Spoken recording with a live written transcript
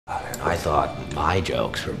I thought my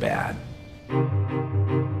jokes were bad.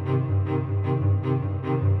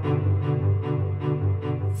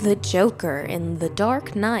 The Joker in The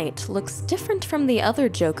Dark Knight looks different from the other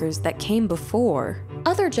Jokers that came before.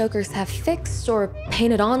 Other Jokers have fixed or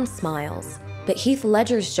painted-on smiles, but Heath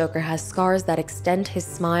Ledger's Joker has scars that extend his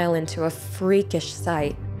smile into a freakish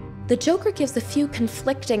sight. The Joker gives a few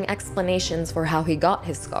conflicting explanations for how he got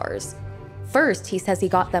his scars. First, he says he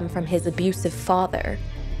got them from his abusive father.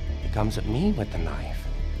 He comes at me with the knife.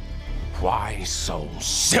 Why so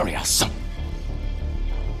serious?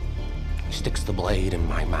 He sticks the blade in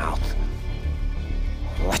my mouth.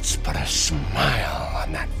 Let's put a smile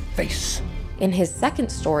on that face. In his second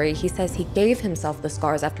story, he says he gave himself the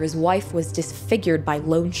scars after his wife was disfigured by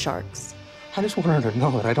loan sharks. I just want her to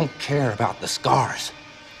know that I don't care about the scars.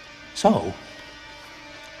 So,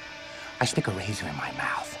 I stick a razor in my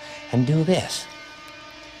mouth and do this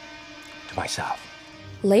to myself.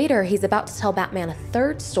 Later, he's about to tell Batman a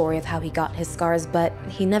third story of how he got his scars, but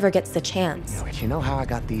he never gets the chance. You know how I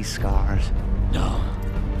got these scars? No,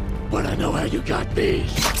 but I know how you got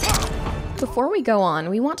these. Before we go on,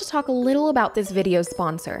 we want to talk a little about this video's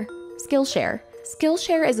sponsor, Skillshare.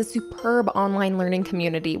 Skillshare is a superb online learning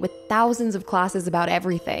community with thousands of classes about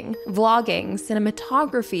everything: vlogging,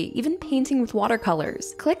 cinematography, even painting with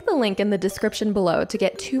watercolors. Click the link in the description below to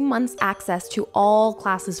get 2 months access to all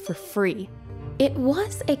classes for free. It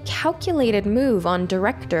was a calculated move on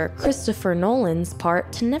director Christopher Nolan's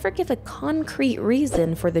part to never give a concrete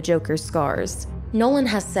reason for the Joker's scars. Nolan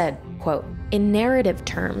has said, quote, "In narrative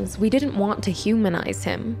terms, we didn't want to humanize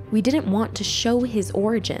him. We didn't want to show his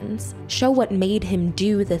origins, show what made him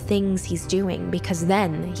do the things he's doing, because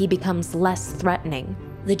then he becomes less threatening."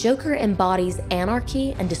 The Joker embodies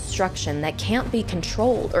anarchy and destruction that can't be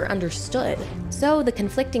controlled or understood. So the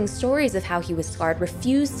conflicting stories of how he was scarred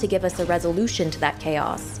refuse to give us a resolution to that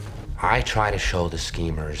chaos. I try to show the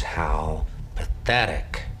schemers how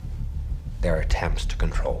pathetic their attempts to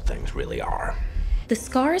control things really are. The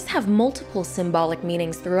scars have multiple symbolic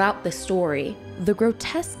meanings throughout the story. The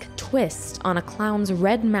grotesque twist on a clown's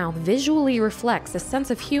red mouth visually reflects a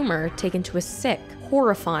sense of humor taken to a sick,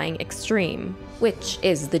 horrifying extreme, which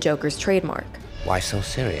is the Joker's trademark. Why so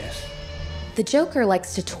serious? The Joker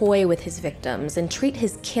likes to toy with his victims and treat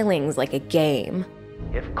his killings like a game.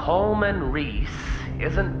 If Coleman Reese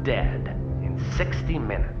isn't dead in 60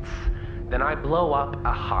 minutes, then I blow up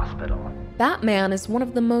a hospital. Batman is one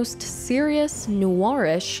of the most serious,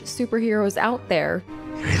 noirish superheroes out there.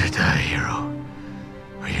 You either die a hero,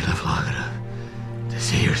 or you live long enough to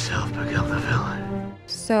see yourself become the villain.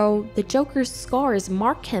 So, the Joker's scars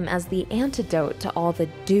mark him as the antidote to all the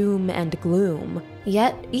doom and gloom.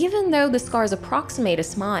 Yet, even though the scars approximate a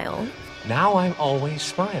smile, now I'm always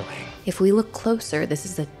smiling. If we look closer, this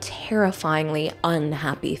is a terrifyingly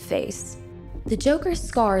unhappy face. The Joker's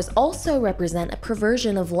scars also represent a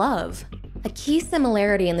perversion of love. A key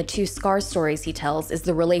similarity in the two scar stories he tells is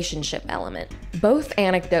the relationship element. Both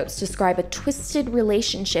anecdotes describe a twisted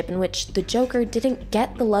relationship in which the Joker didn't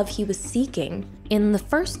get the love he was seeking. In the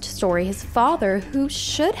first story, his father, who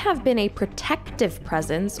should have been a protective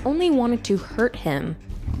presence, only wanted to hurt him.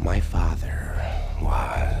 My father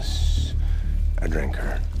was a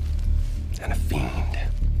drinker and a fiend.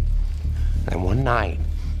 And one night,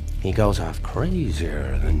 he goes off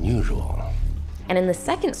crazier than usual. And in the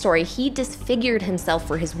second story, he disfigured himself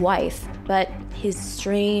for his wife, but his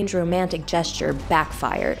strange romantic gesture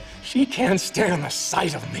backfired. She can't stand the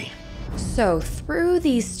sight of me. So through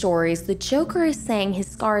these stories, the Joker is saying his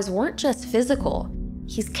scars weren't just physical.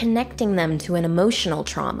 He's connecting them to an emotional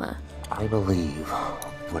trauma. I believe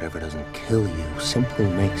whatever doesn't kill you simply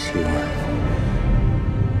makes you a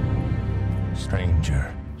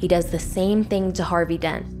stranger. He does the same thing to Harvey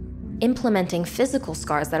Dent, implementing physical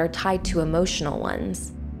scars that are tied to emotional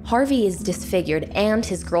ones. Harvey is disfigured and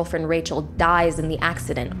his girlfriend Rachel dies in the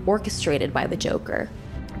accident orchestrated by the Joker.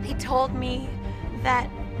 They told me that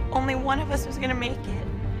only one of us was gonna make it,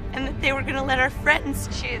 and that they were gonna let our friends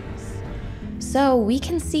choose. So we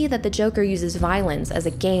can see that the Joker uses violence as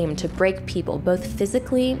a game to break people both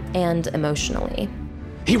physically and emotionally.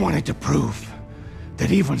 He wanted to prove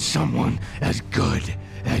that even someone as good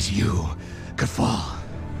as you could fall.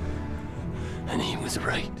 And he was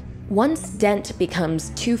right. Once Dent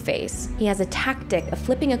becomes Two-Face, he has a tactic of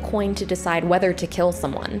flipping a coin to decide whether to kill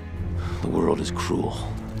someone. The world is cruel,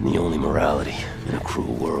 and the only morality in a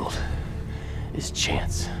cruel world is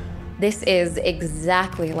chance. This is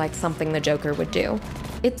exactly like something the Joker would do.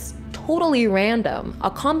 It's totally random, a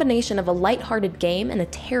combination of a lighthearted game and a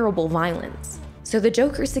terrible violence. So the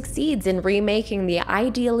Joker succeeds in remaking the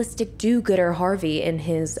idealistic do-gooder Harvey in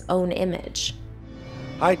his own image.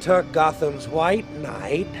 I took Gotham's White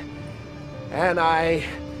Knight, and I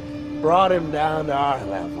brought him down to our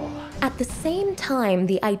level. At the same time,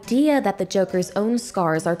 the idea that the Joker's own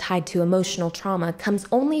scars are tied to emotional trauma comes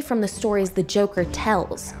only from the stories the Joker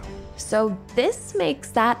tells. So this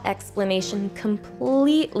makes that explanation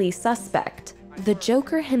completely suspect. The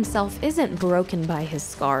Joker himself isn't broken by his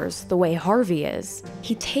scars the way Harvey is.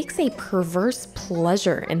 He takes a perverse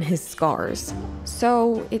pleasure in his scars.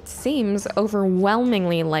 So it seems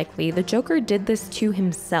overwhelmingly likely the Joker did this to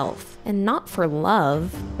himself, and not for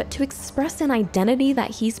love, but to express an identity that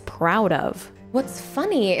he's proud of. What's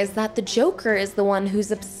funny is that the Joker is the one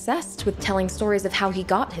who's obsessed with telling stories of how he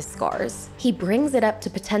got his scars. He brings it up to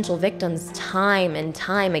potential victims time and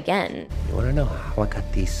time again. You wanna know how I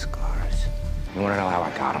got these scars? You wanna know how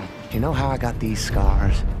I got them? You know how I got these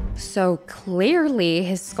scars? So clearly,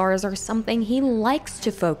 his scars are something he likes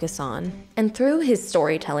to focus on. And through his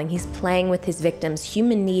storytelling, he's playing with his victims'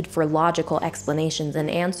 human need for logical explanations and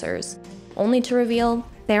answers, only to reveal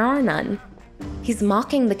there are none. He's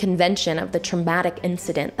mocking the convention of the traumatic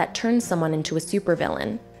incident that turns someone into a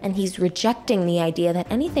supervillain, and he's rejecting the idea that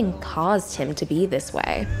anything caused him to be this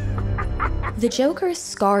way. The Joker's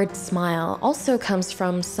scarred smile also comes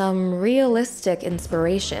from some realistic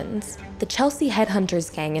inspirations. The Chelsea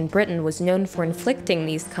Headhunters gang in Britain was known for inflicting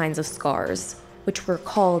these kinds of scars, which were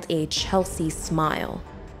called a Chelsea smile.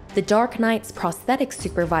 The Dark Knight's prosthetics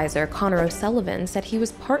supervisor, Connor O'Sullivan, said he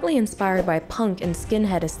was partly inspired by punk and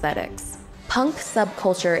skinhead aesthetics. Punk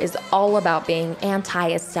subculture is all about being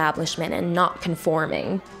anti-establishment and not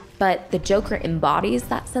conforming. But the Joker embodies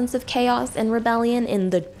that sense of chaos and rebellion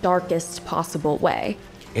in the darkest possible way.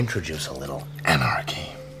 Introduce a little Anarchy.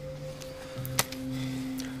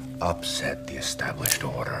 upset the established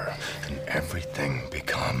order, and everything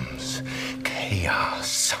becomes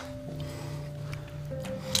chaos.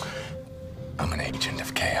 I'm an agent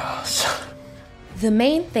of chaos. The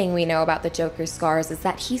main thing we know about the Joker's scars is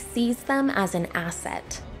that he sees them as an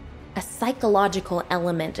asset, a psychological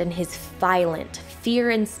element in his violent,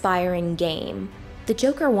 fear-inspiring game. The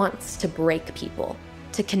Joker wants to break people,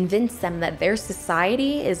 to convince them that their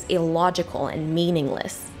society is illogical and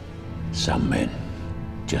meaningless. Some men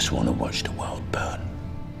just want to watch the world burn.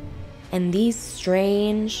 And these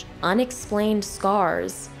strange, unexplained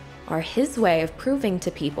scars are his way of proving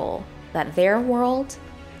to people that their world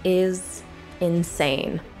is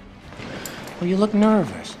insane. Well, you look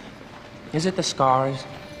nervous. Is it the scars?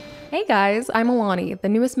 Hey guys, I'm Alani, the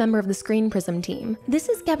newest member of the Screen Prism team. This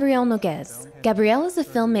is Gabriel Noguez. Gabriel is a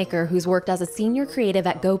filmmaker who's worked as a senior creative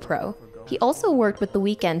at GoPro. He also worked with The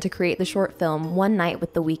Weeknd to create the short film One Night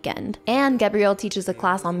with The Weeknd. And Gabriel teaches a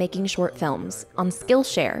class on making short films on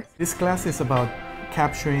Skillshare. This class is about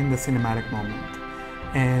capturing the cinematic moment.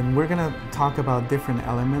 And we're gonna talk about different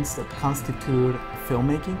elements that constitute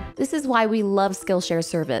filmmaking. This is why we love Skillshare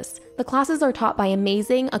service. The classes are taught by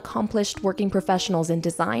amazing, accomplished working professionals in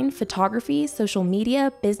design, photography, social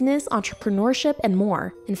media, business, entrepreneurship, and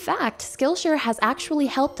more. In fact, Skillshare has actually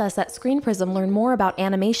helped us at Screen Prism learn more about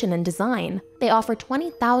animation and design. They offer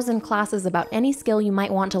 20,000 classes about any skill you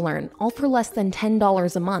might want to learn, all for less than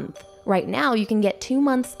 $10 a month. Right now, you can get 2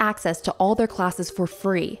 months access to all their classes for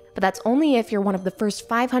free, but that's only if you're one of the first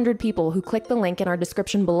 500 people who click the link in our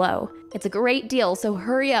description below. It's a great deal, so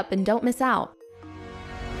hurry up and don't miss out.